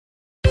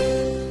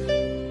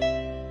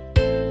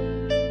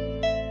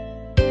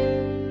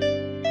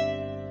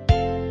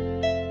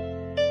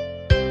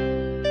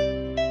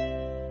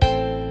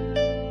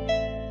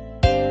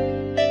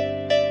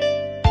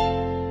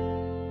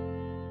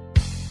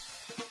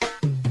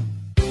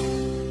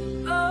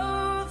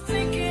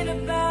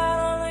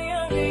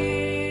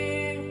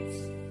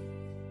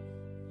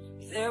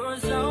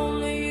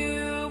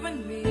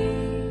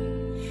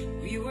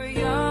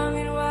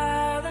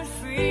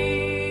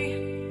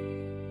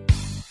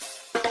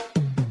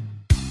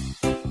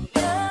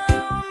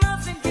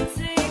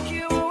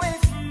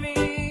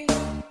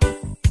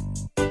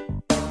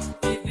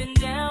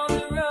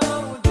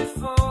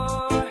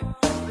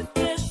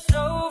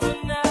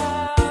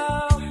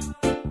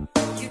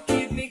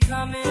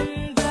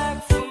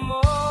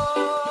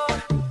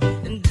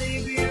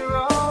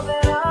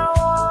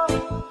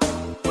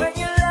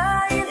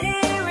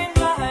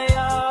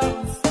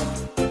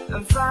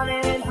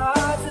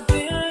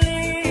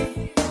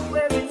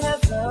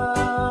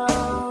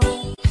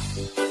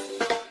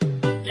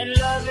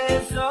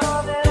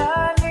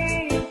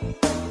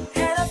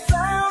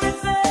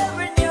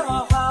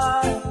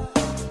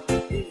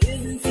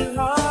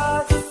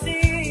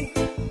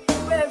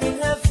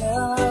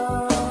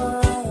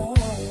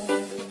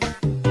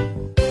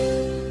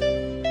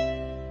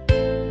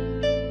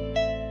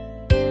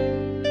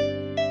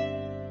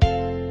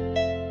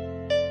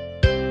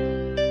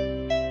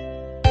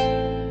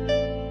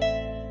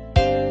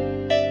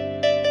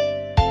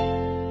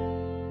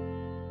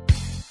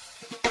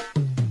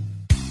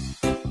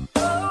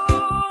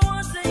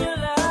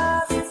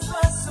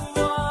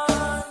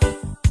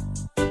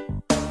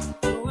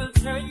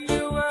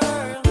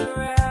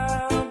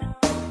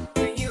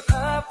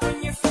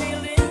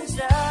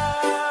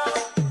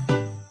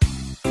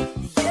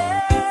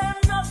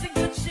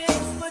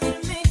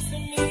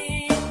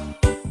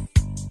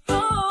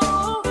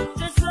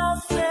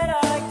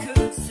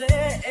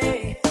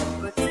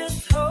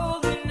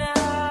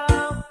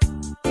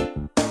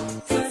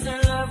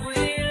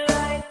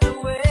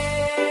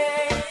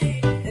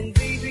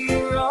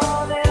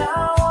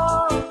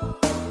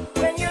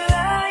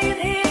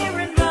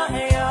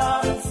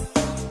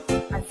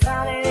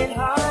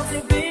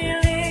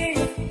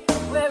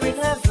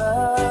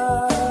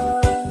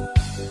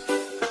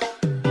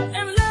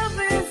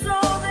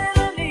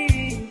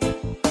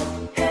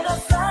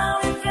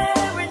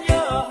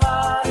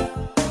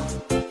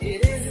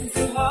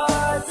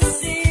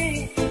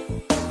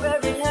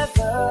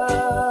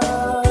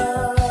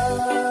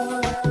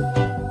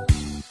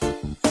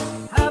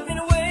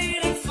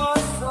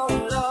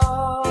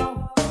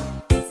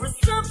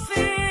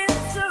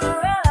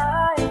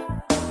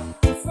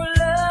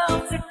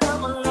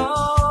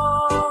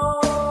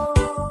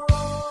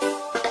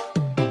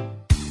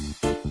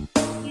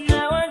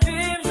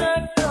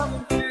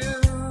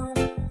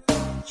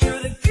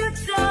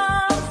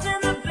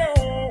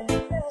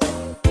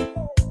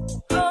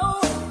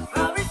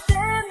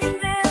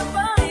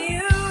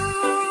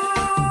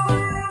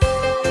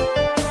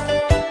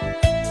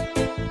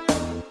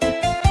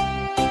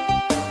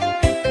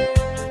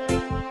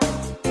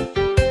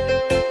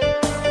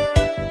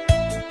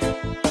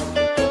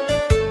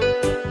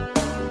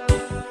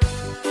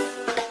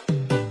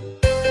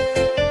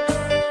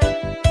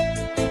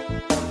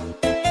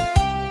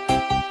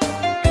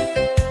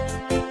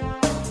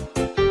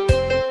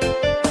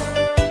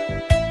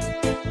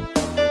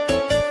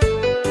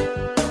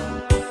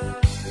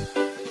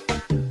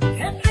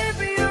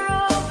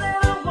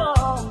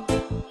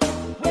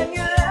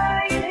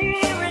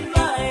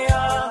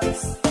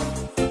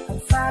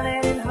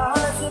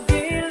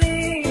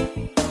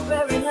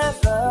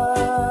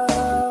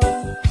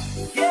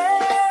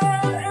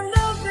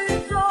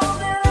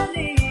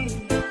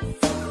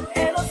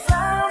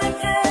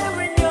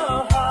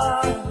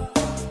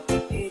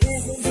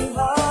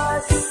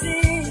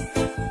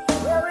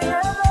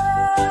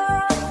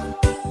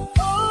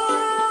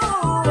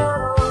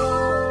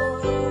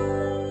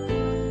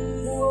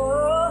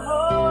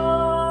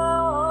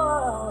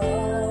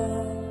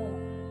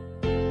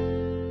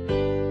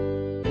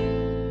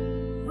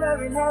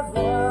in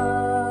heaven.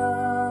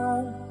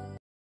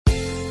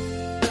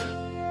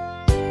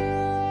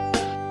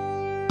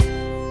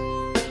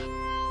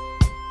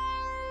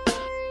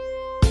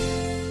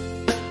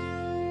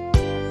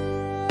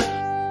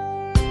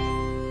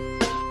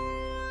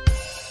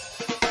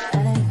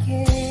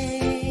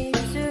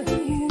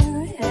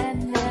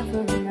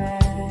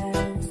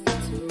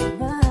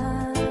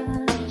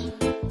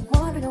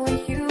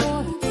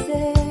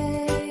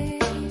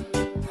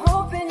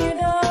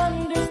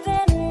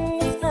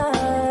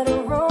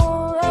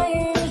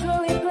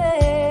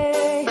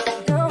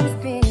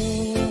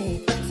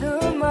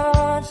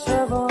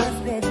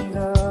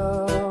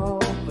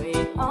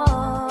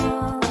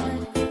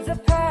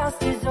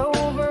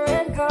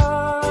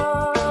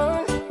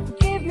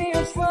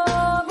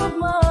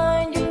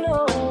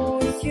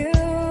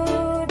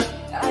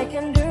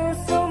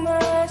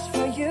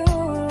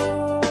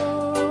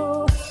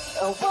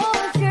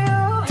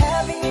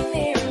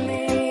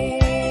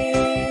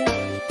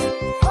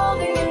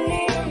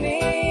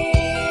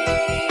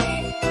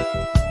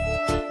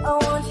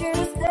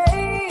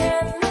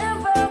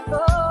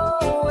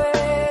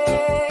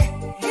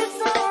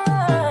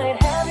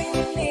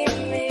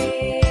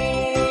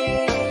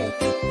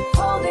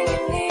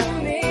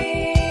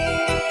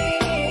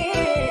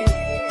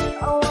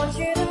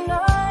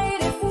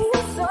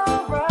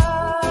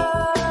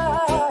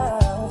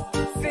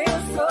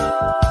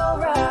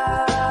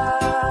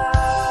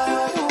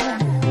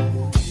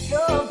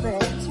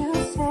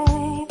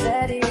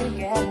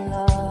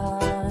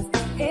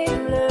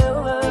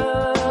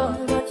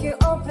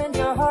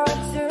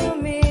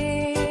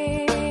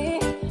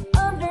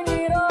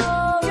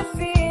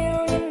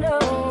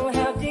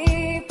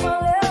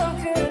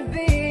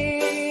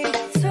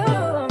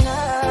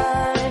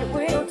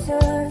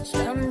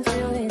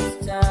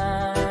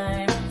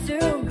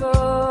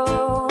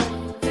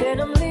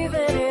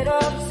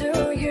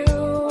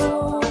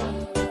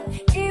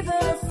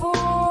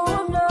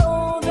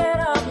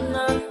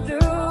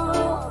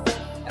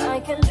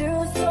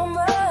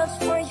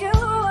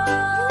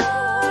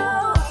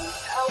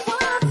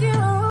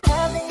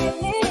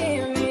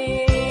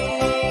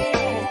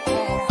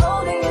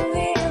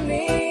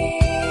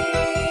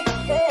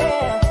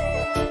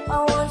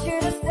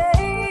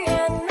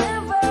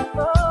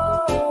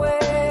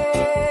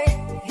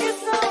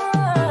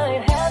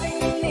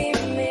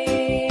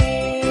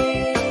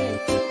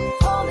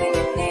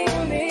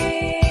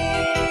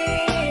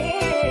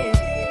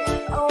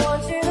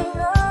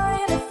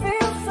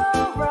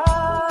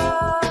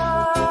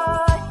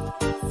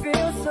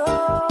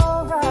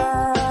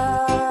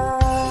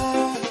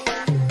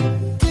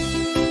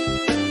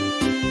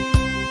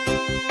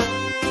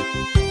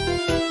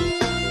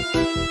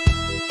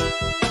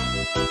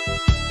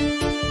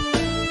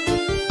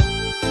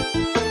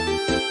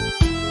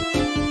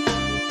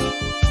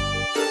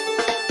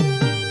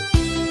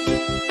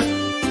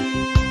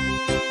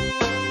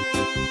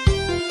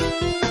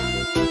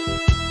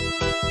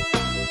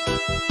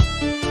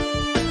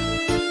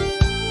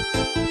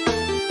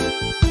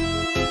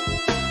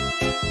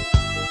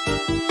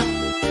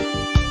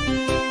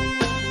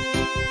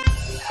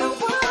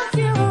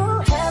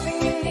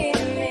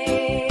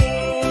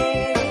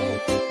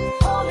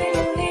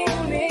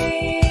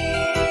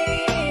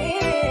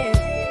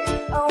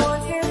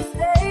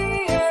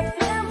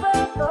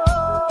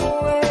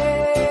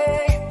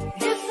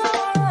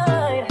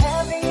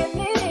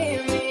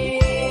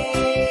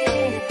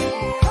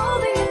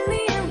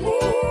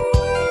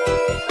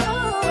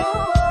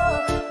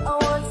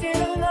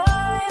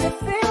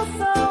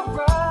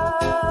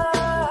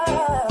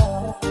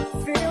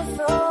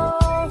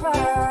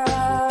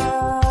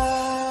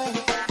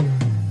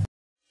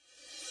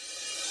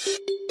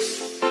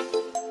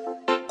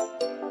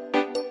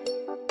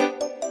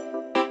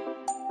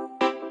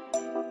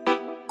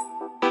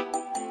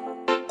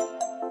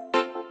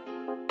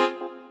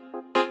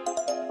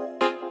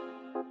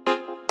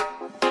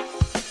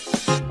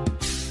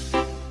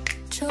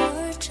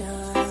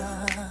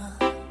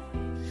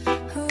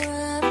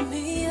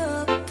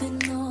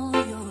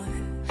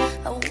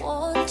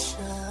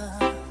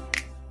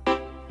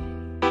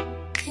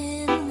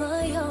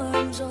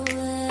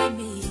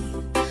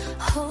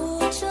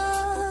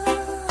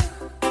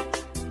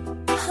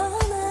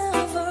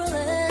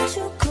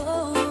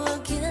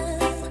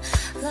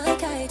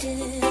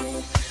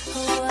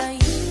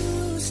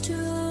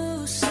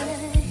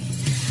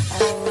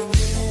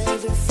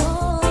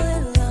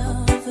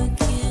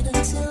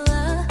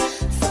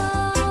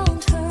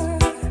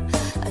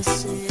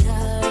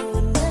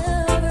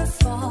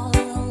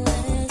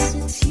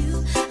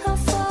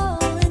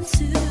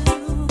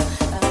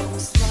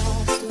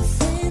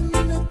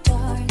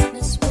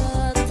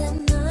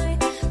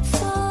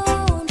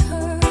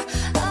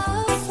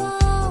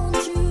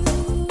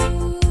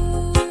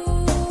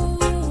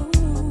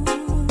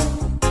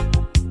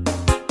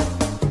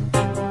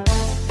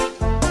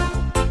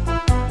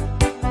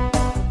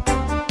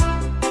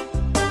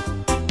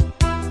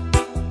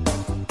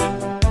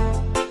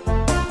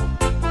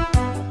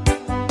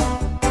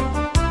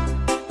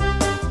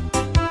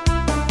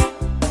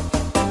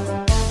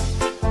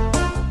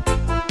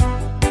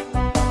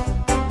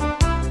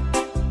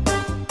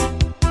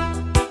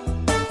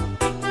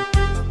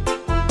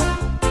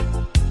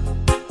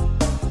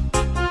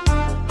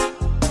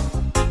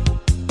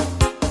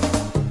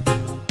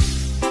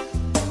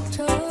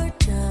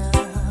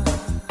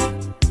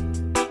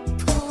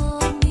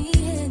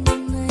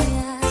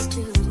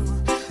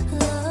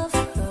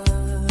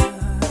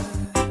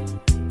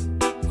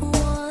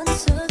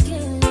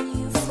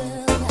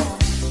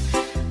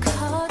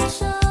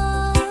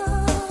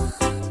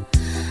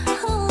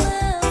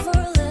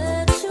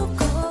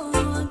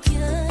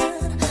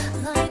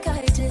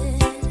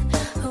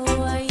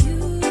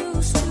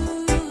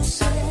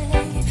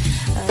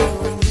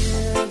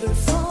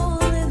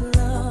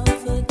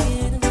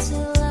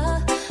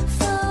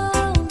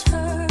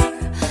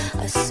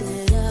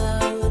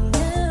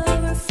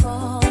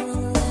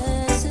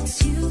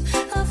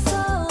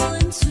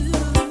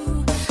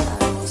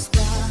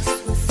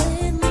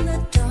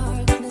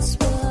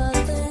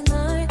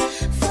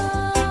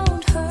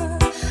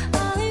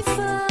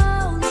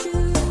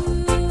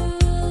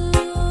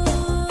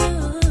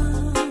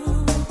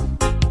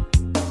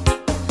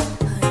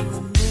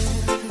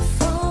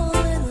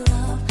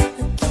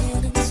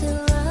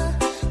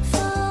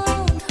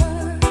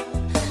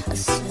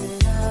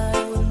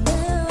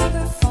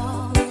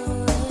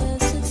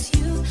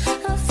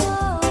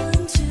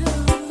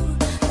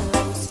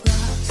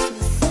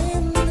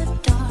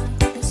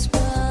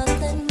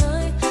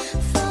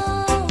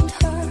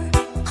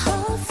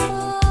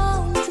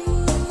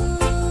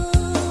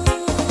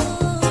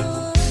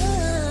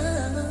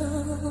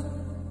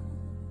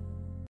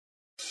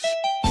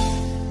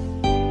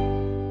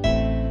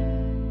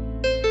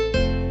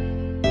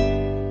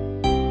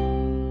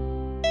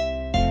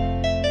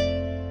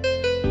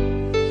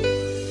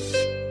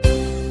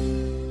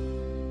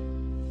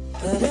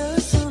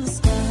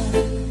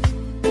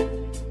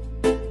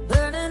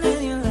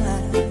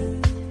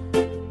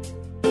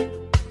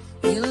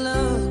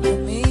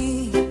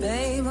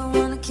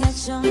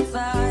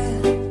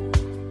 fire.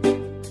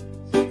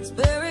 It's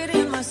buried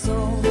in my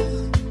soul,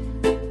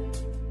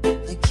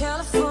 like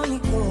California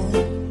gold.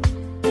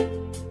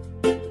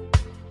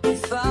 You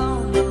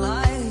found the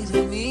light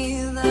in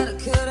me that I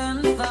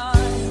couldn't find.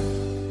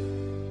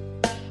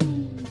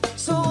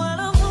 So when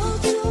I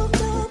hold you up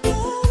and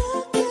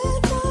I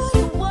can't find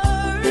the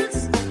words,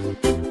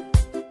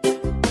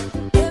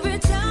 every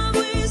time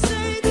we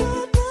say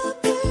goodbye,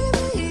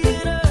 baby,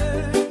 it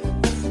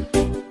hurts.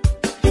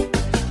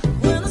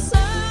 When the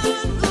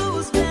sun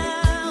goes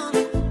down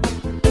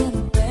and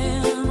the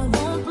band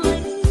won't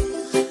play,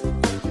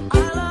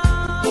 I'll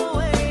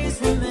always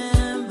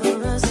remember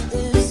us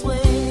this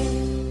way.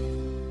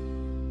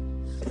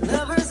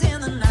 Lovers in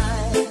the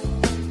night,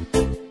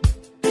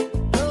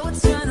 though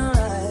it's kinda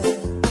right.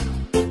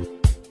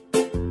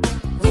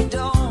 We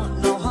don't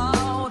know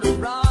how to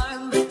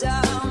rhyme, but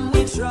damn,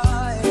 we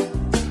try.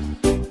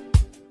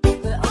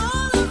 But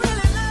all I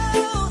really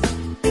know,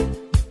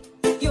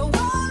 you're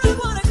where I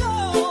wanna go.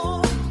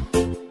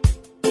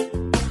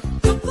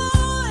 The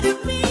part of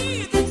me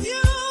that's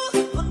you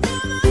will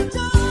never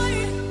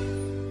die.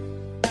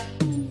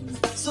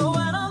 So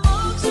when I'm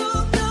all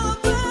choked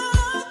up and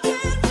I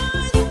can't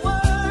find the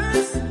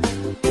words,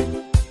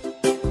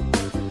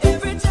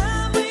 every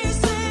time we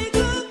say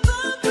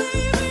goodbye,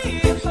 baby,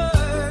 it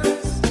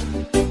hurts.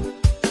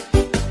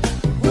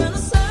 When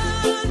the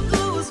sun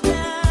goes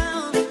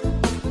down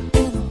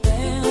and the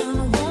band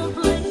won't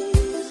play,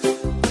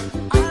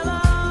 I'll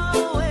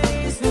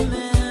always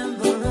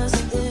remember us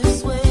this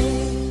way.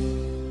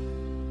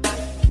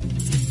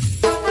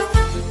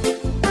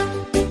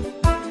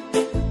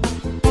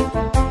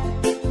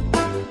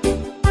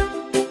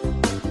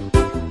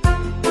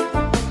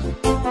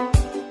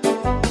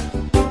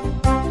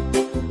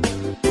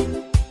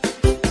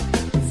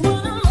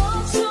 When I'm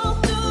all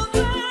choked up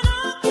and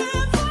I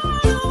can't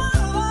find the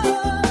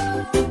words,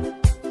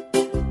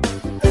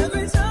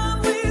 every time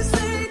we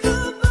say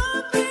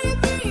goodbye,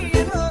 baby,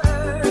 it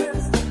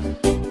hurts.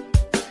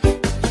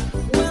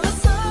 When the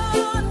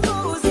sun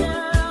goes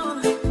down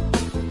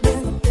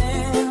and the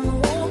band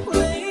won't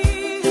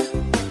play,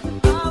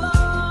 I'll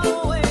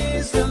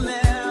always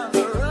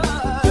remember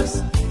us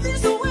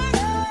this way.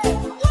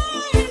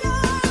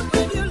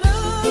 When you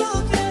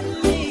look at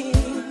me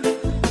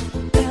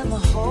and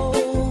the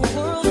whole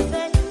world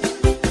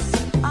fades,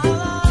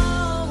 I'll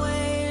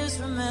always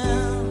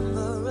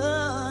remember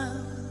us.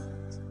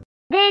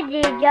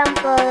 Digi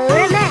Jumper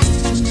Remix.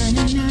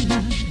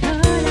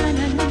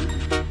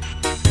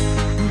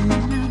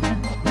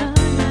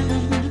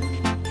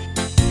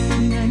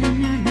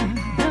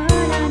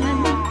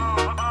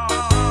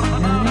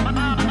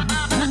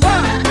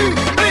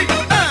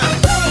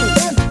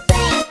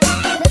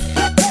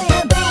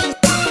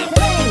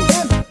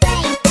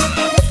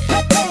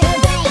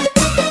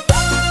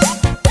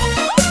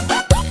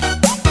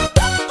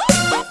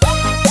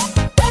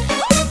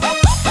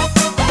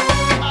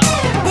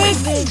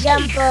 Digi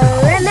Jumper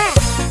Remix.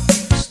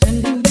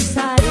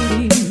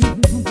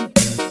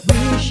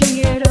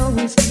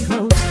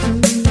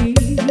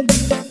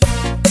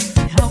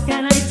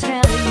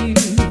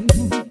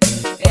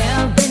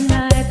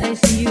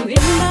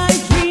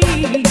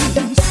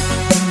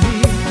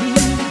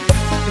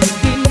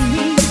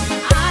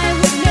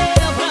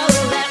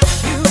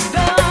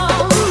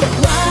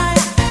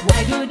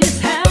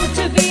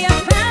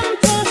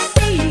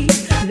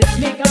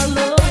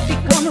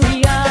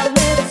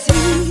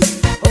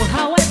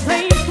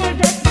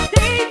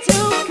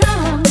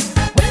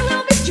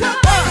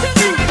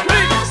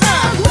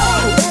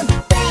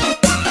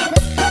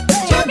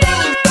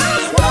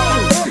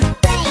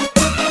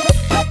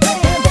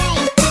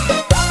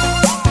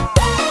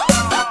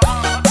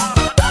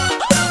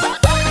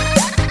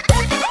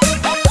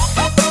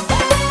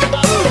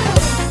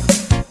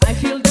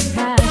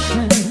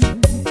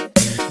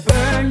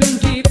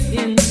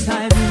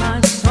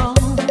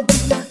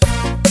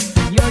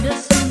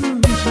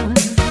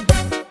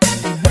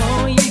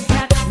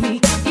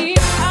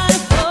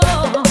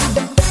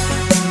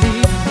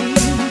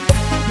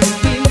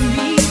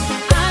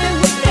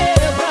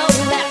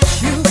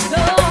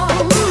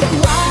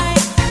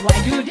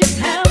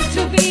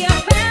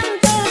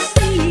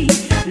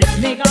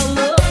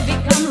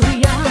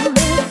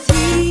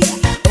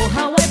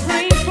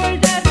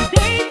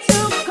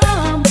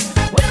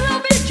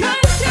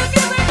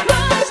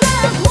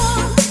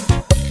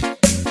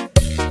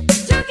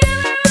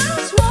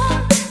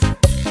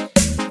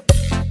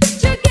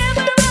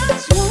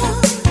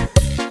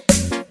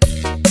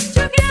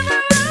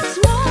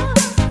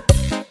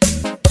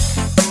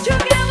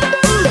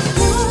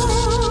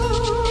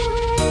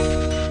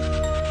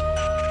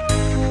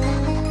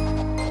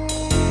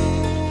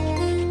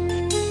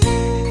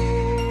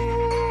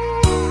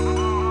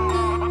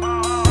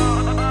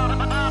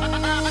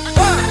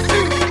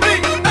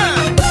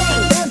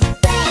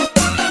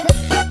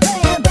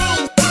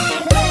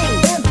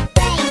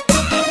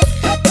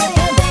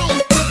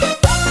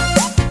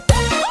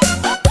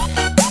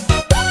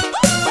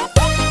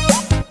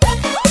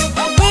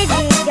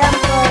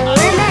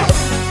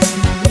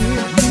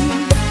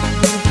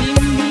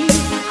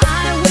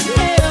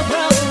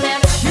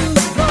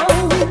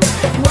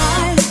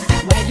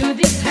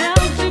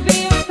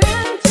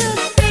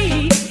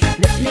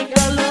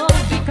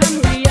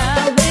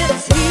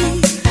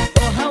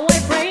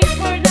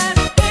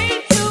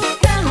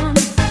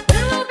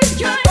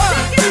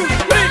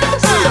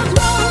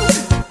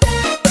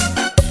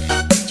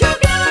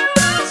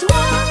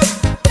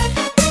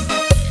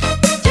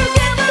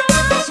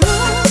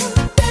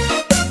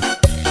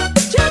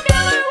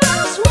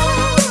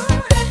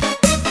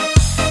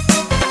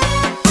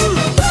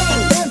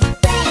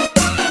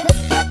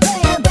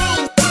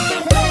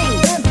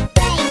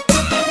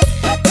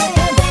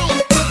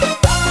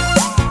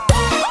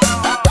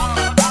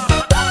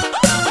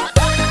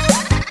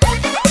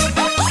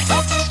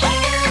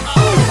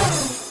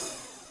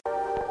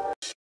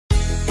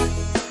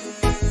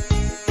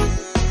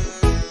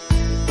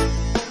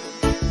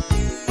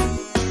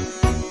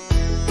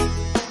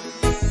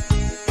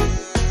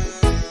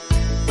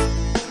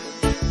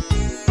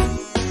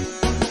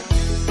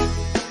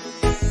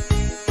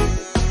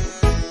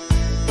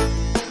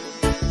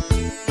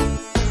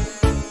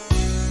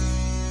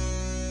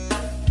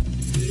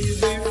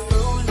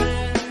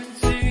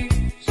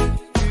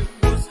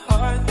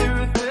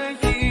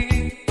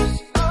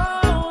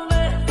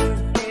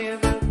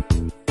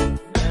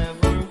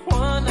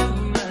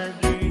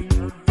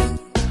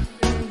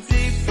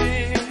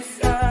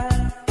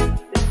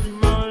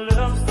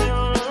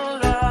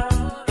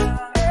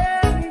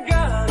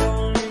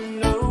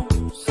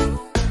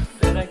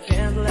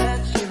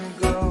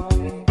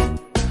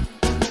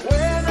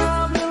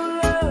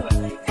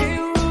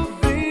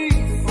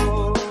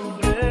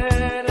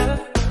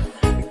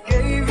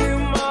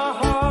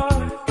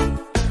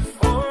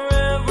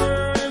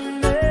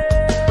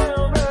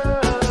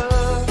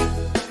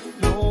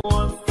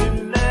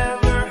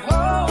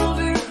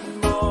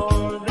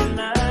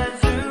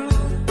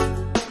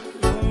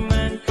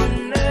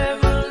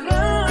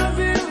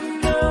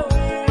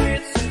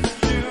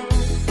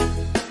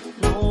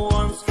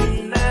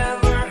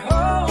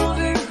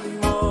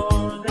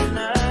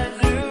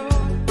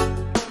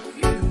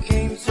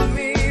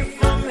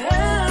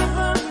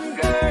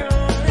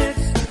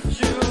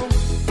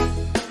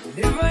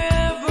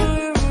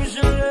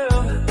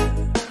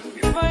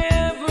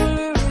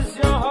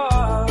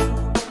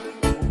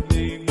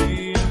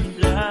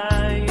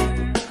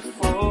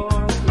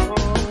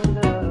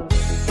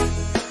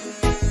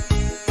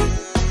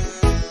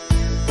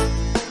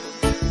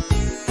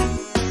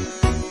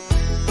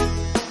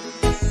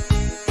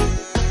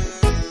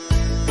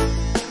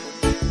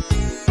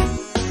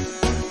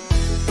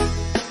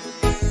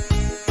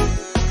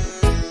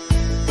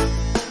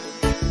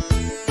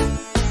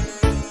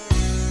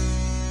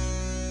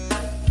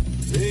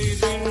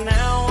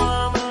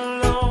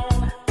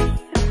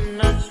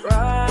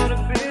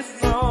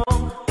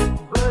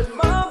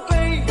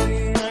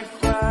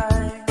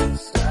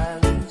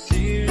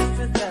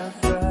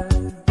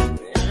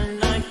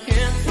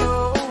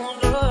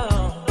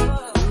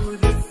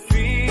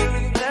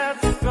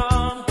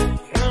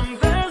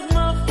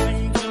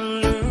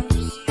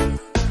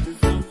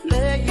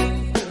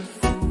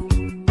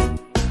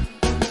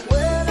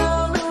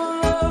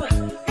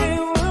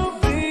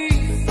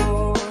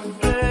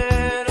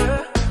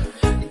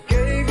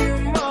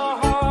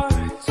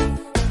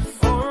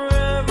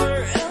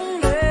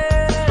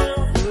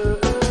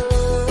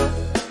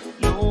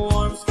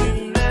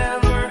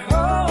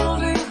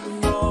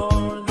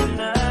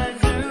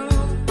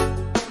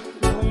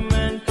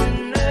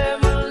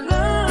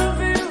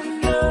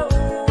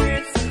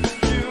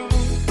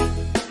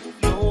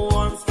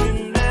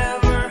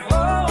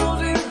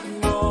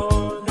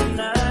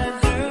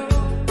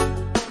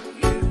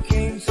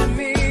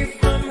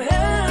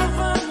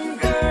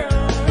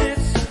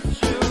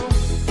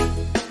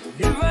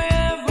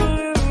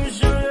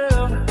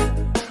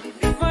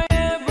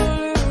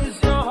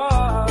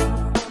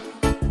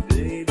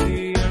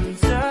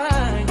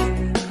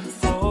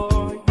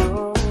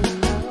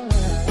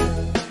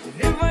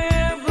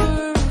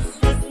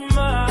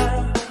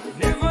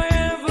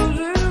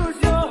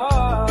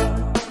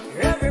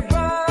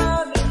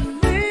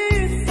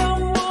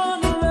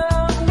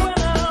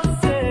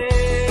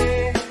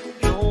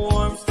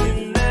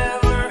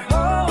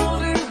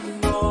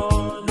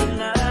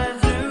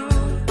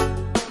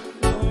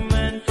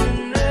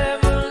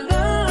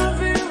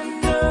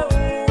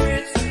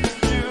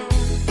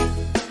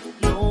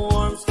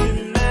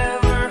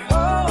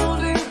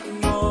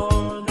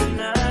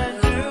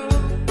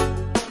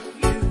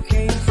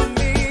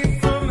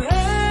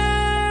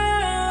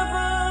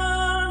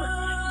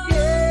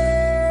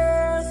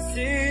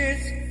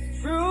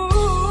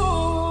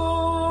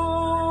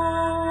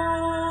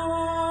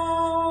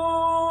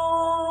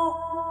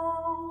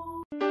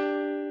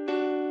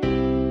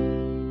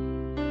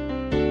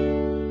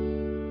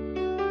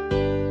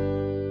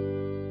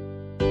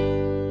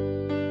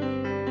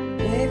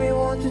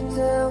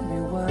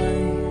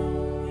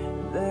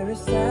 is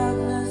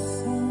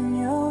sadness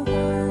in your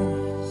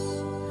eyes.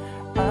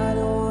 I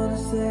don't wanna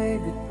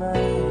say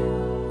goodbye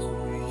to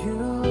you.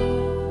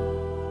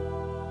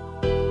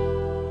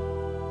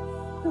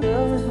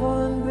 Love is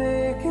one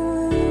big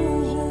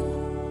illusion.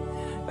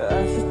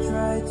 I should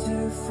try to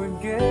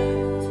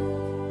forget,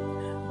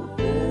 but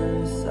there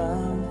is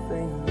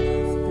something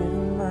left in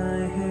my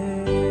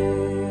head.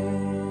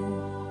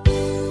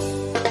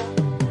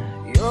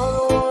 You're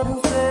the one who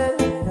set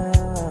it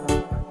up.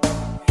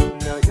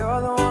 Now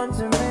you're the one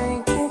to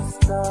make it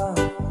stop.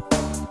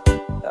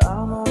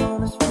 I'm the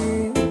one who's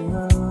feeling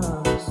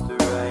lost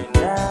right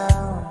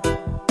now.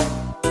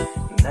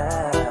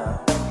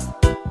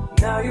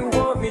 Now you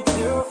want me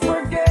to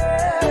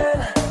forget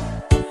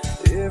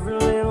every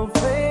little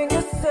thing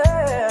you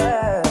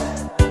said,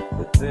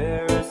 but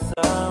there is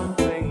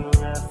something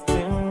left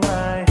in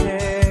my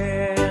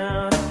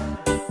head.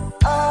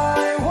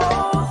 I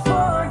won't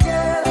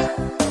forget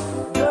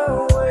the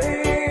way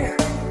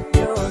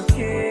you're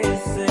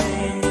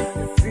kissing,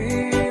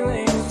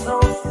 feeling so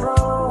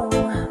strong.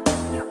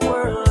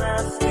 We're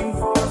lasting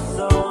for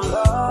so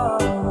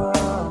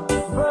long,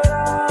 but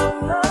I'm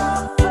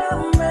not the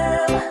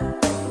man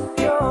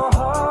your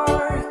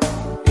heart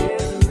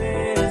is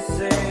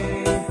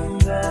missing.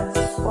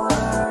 That's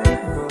why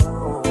you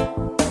go.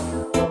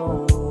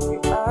 Oh,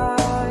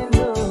 I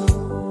know.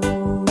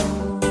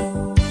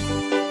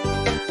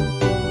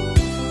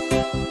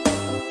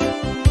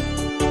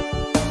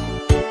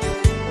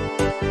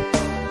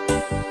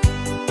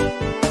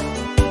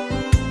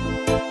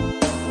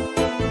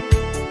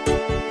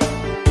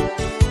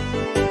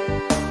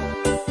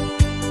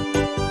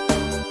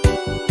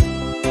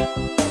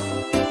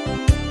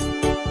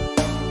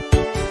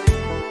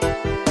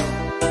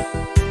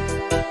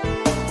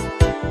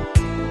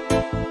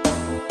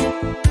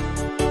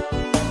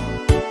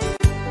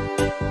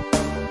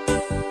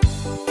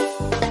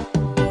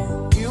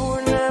 You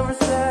were never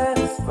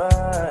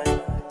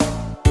satisfied,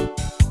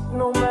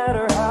 no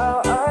matter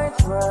how I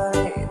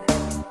tried.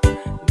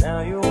 Now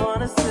you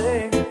wanna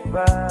say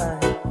goodbye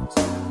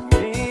to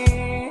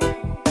me.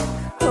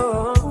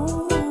 Oh,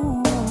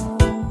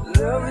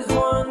 love is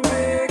one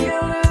big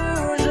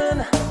illusion.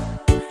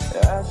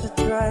 I should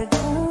try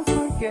to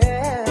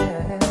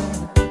forget,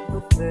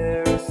 but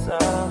there is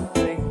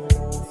something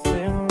else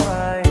in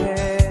my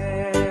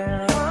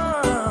head.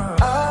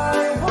 I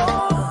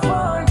won't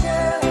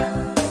forget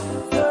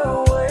the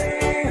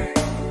way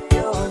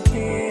you're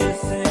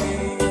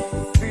kissing,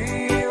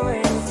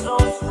 feeling so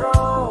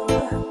strong.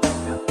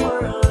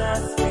 We're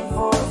lasting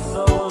for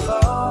so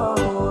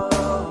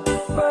long,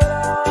 but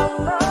I'm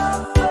not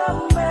the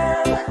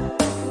man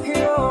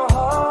your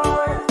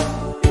heart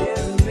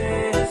is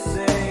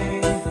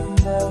missing.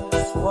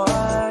 That's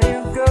why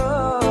you go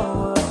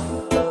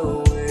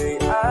away.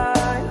 I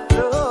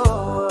know.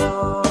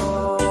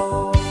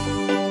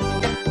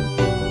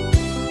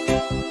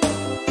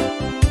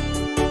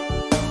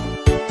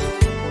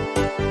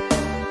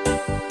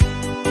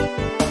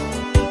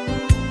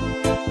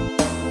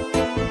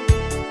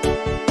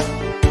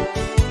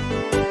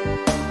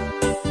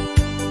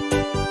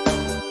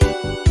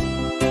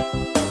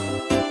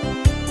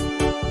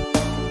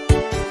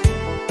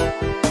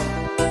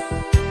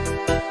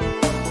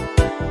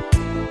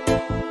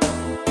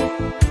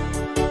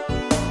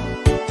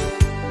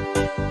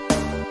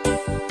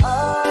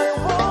 I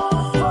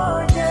won't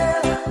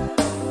forget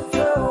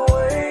the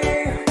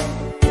way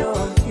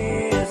you're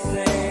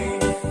kissing,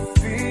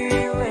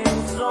 feeling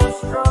so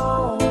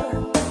strong.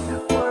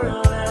 We're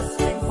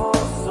lasting for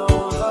so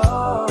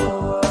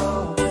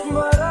long,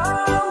 but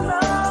I'm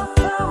not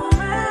the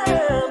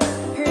man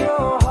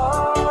your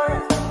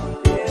heart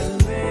is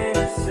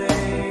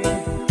missing.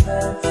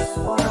 That's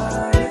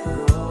why you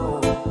go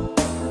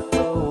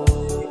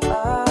away.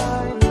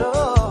 I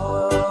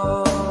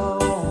know.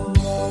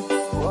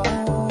 That's why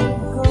you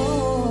go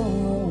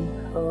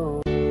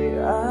away.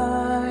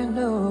 I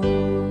know.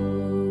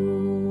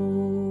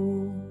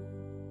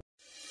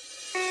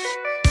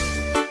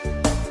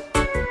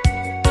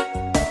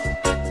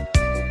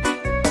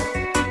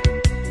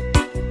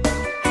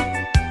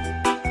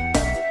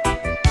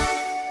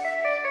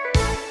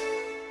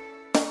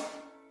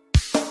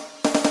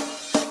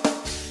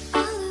 I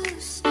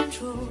lose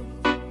control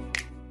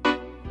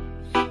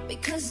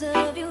because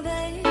of you,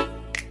 babe.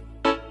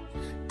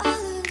 I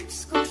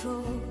lose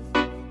control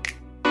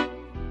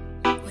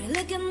when you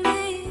look at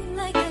me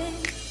like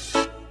this.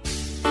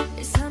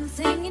 There's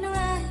something in your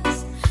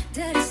eyes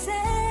that is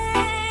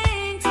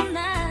saying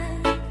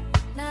tonight,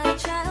 not a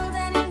child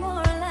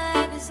anymore.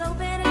 Life is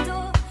open a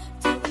door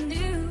to a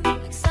new,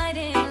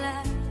 exciting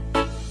life.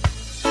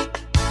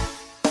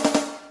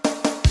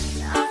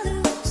 I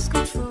lose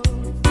control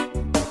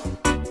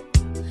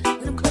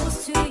when I'm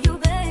close to you,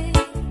 babe.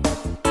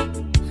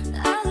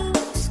 I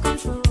lose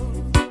control.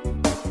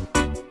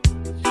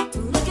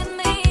 Don't look at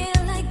me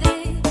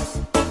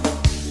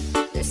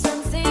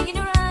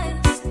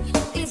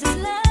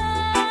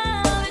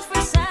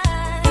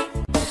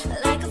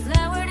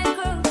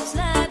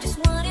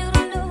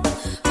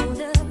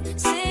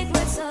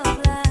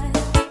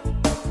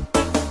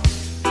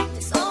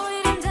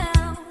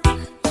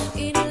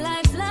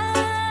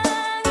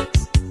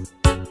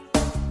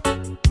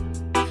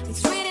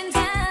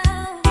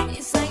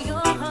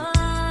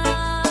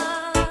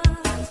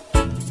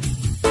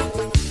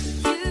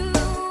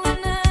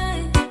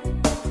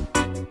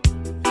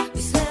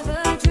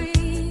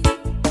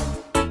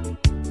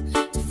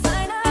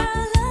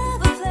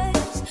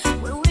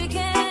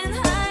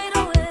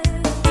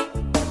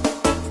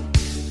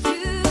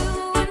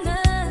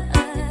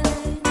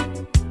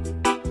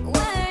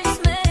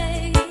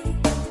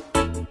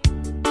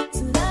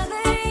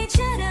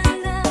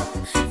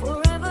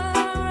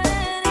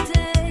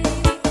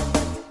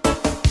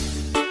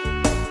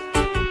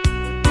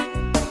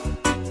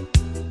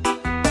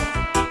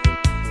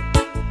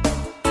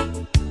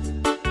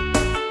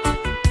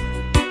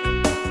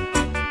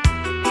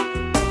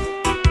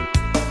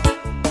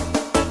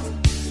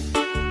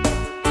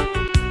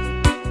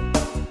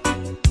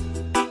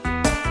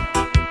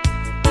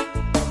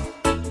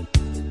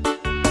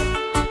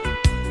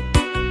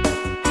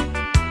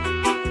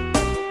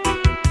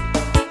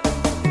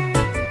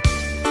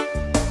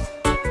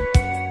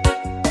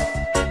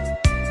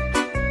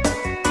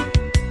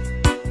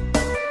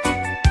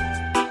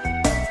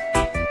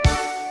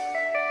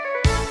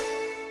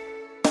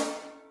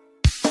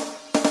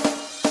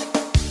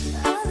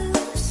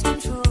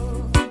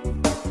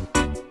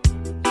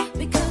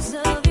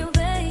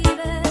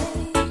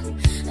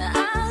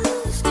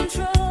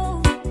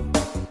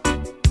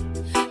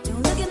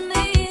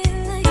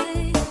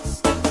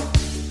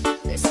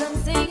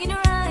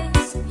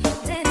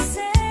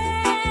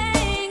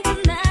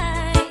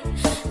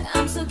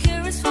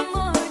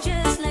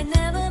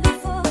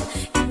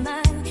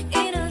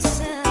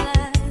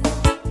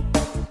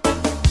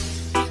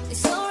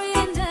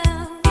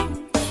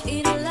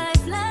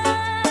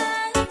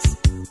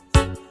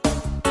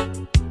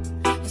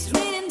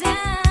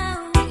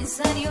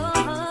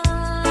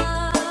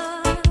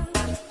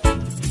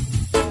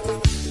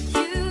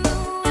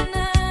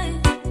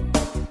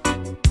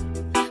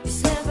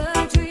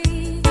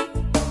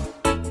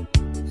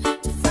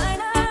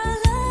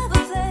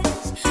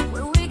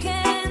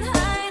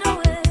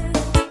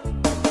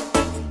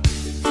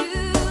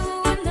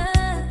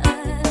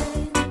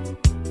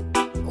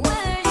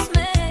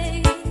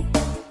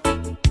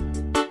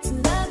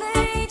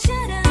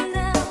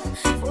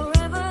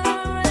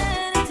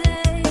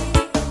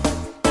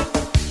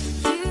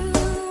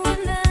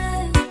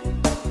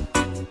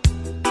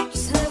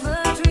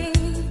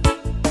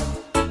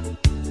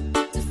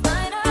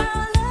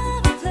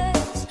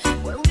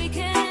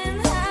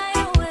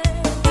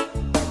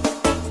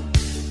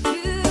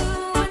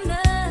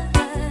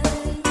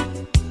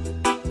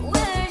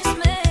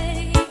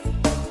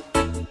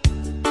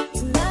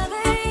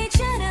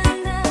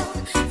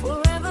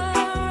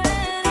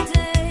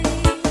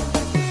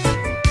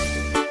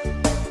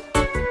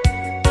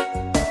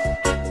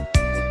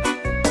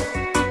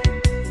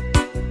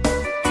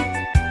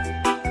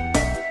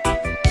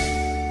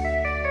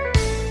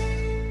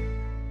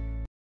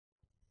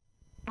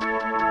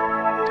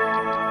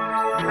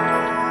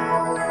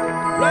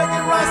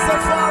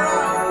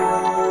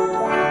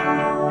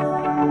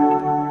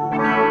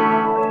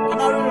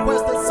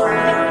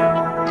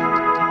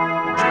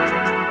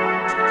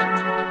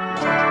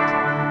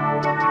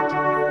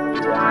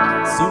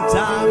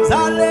Sometimes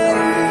I lay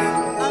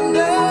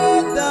under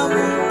the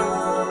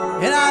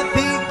moon and I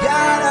think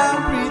God I'm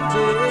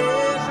breathing.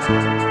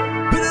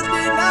 But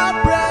then I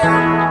pray,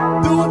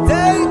 don't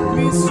take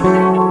me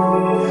soon,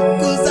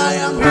 'cause I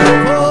am here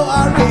for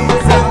a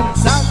reason.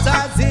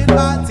 Sometimes in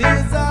my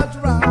tears I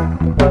drown,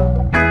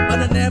 but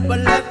I never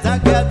let her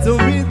get to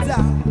me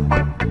down.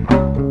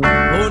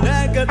 Oh,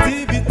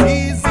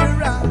 negativity's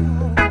around.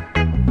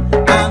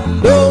 I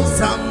know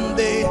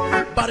someday,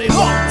 but it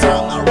won't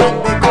turn around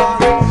because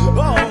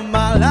all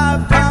my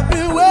life I've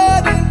been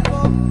waiting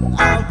for,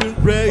 I've been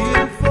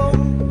praying for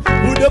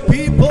the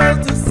people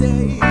to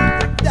say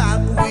that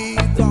we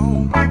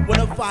don't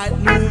wanna fight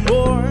no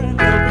more.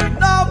 There'll be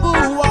no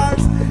more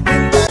wars,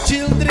 and the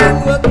children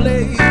will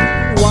play.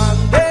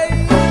 One day,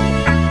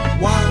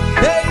 one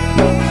day,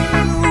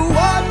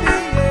 one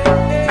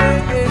day,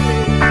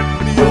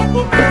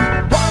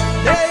 one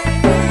day,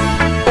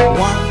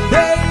 one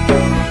day.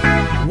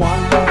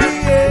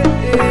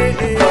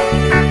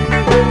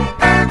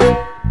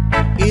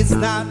 It's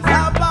not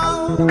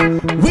about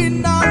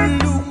win or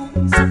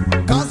lose,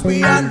 'cause we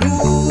are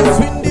lose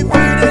when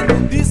defeated.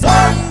 The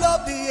song of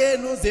the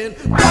innocent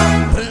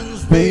mountains,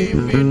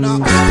 baby, now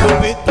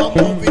it's a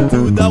moving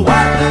to the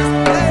wildest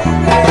place.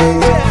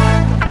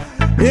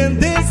 In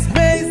this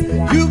maze,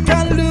 you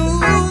can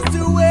lose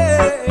the way,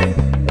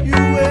 you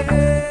way.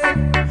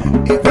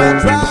 If I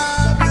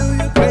drive you,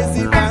 you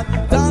crazy man,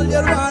 tell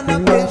you run a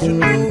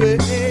patient away.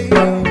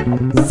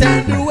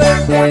 Send away,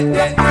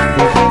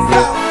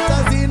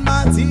 sometimes in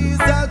my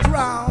tears I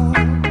drown,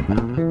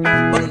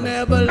 but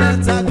never let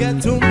her get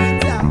to me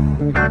down.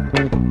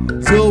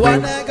 So our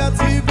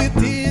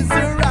negativity is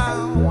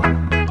around.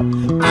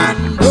 I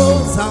know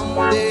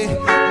someday,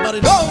 but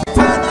it don't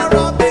turn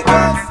around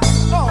because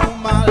all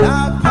my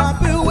life I've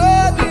been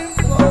waiting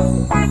for,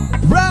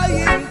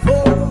 praying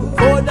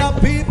for the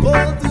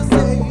people to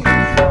say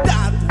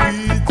that we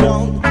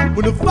don't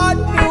wanna fight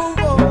no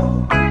more.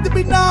 There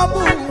be no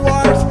more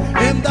wars,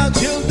 and the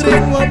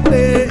children will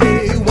play.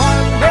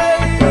 One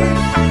day,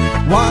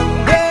 one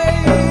day,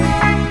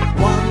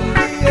 one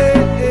day,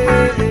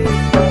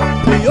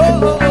 oh,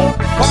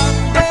 one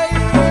day,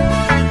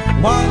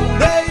 one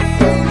day,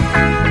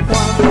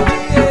 one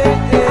day.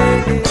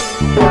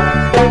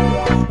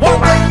 One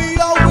day we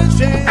always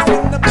change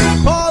when the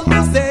people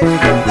will say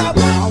that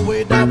one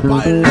without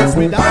violence,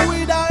 without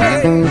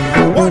hate.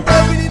 One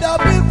day we need to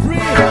be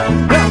free.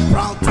 We're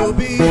proud to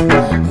be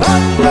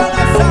under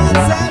the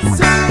sunset,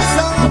 seas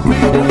of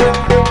freedom.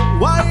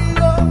 Why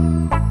yo,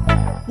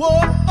 whoa,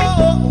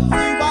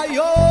 see why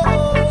yo,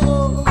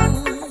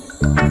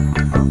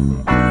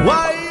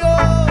 why yo,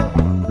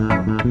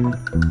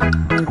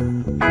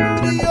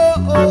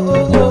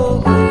 yo.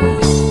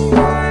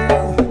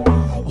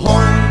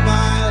 All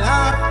my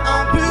life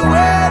I've been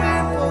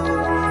waiting for,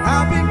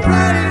 I've been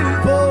praying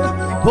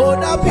for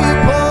the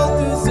people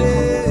to say.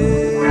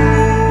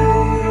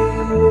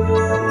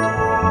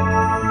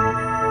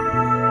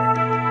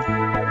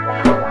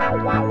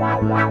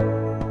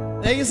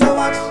 Thank you so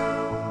much.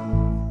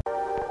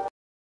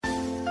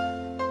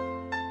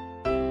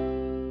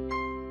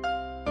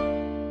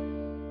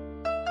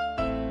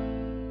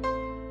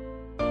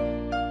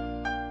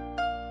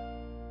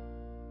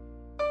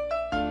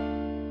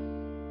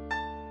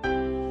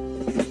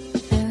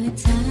 There are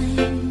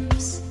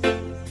times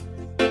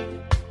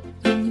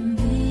when you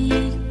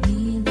make me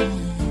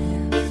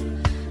laugh.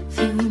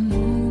 There are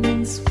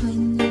moments when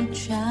you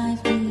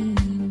drive me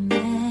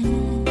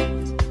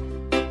mad.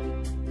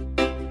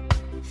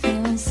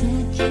 There are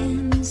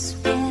seconds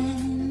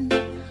when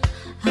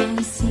I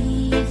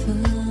see the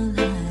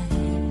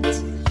light.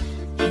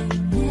 And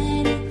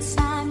many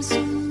times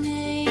you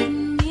made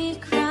me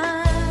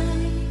cry.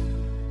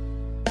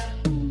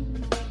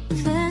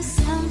 There's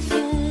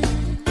something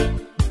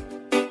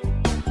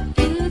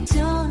you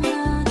don't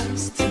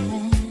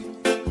understand.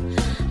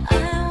 I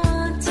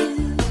want to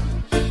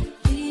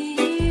be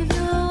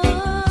the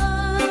one.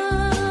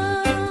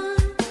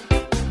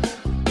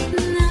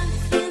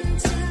 Nothing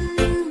to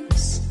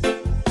lose,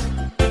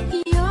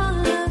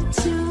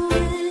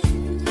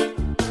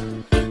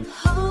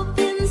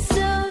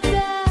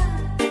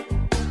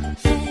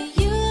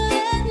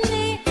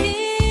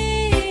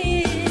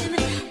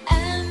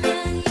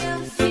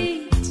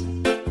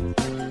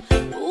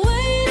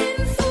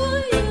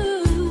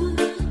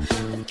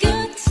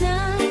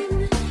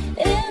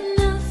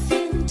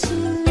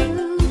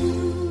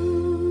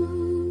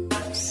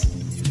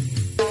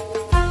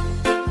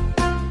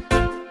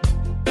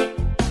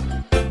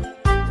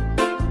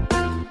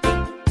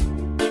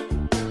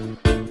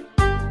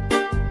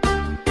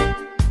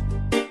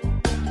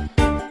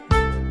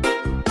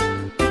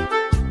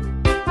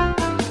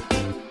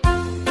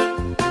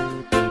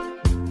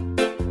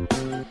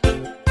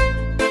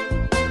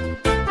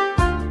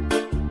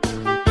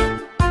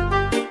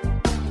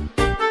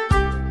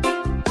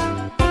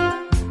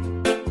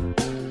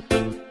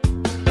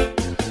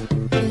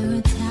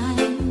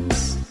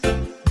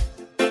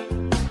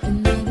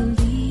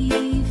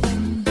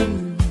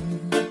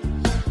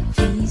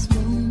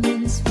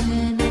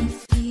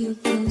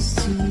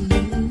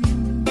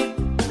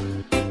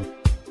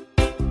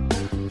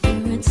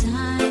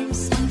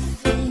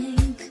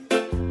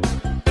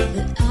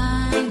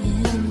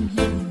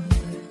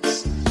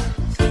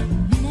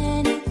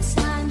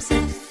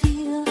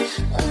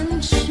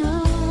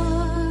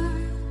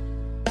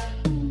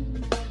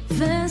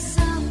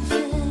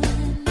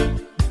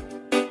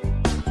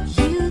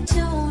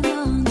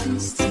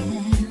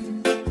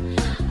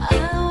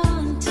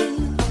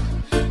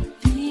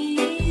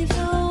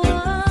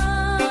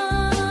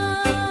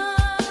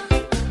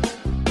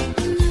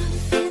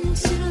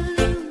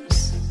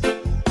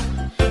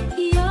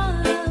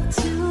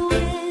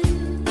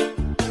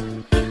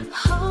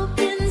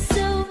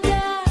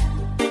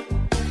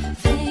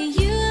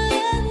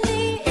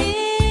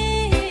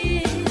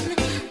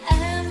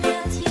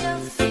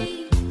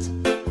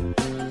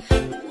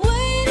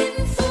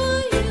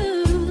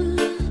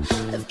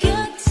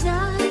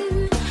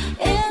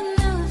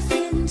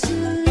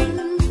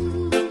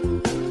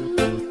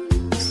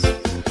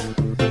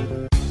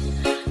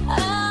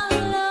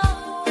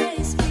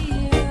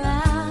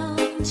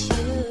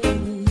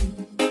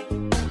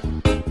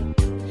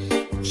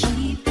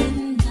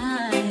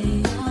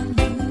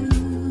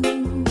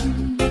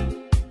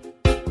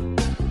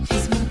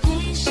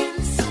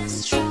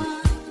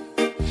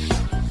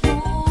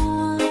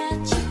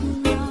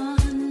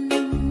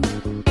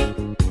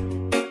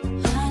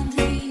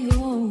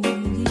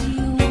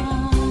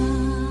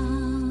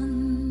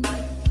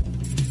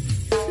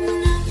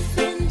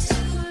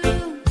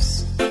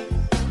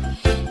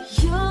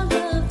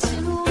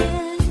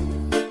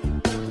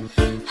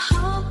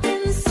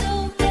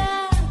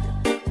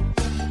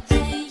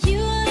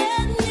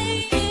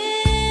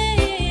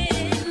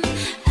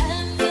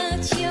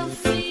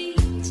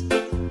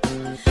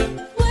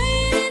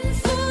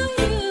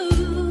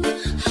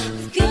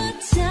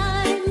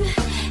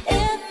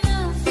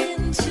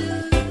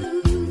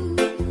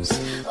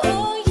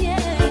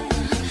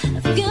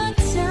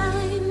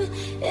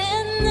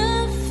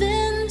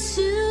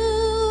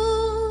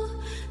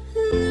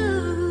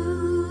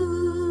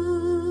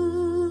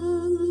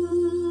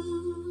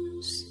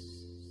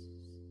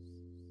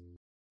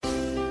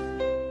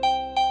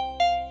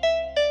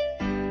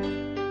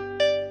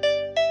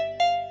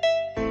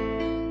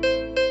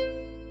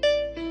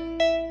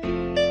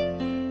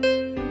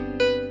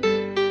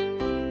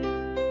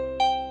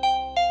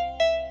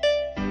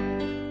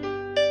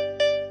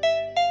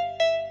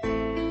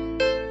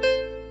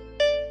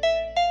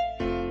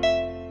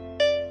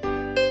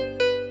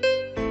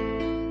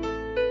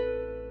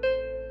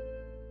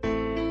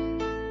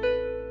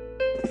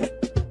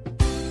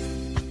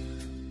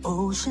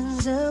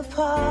 Oceans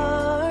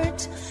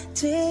apart,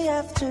 day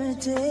after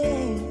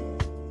day,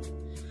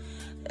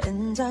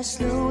 and I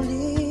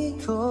slowly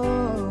go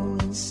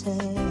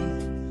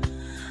insane.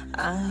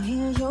 I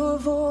hear your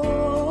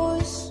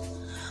voice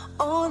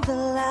on the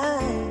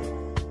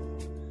line,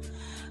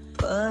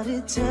 but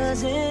it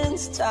doesn't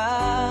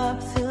stop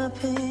the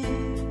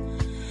pain.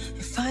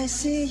 If I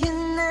see you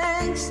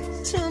next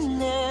to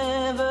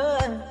never,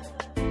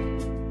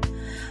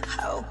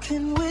 how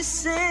can we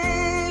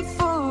say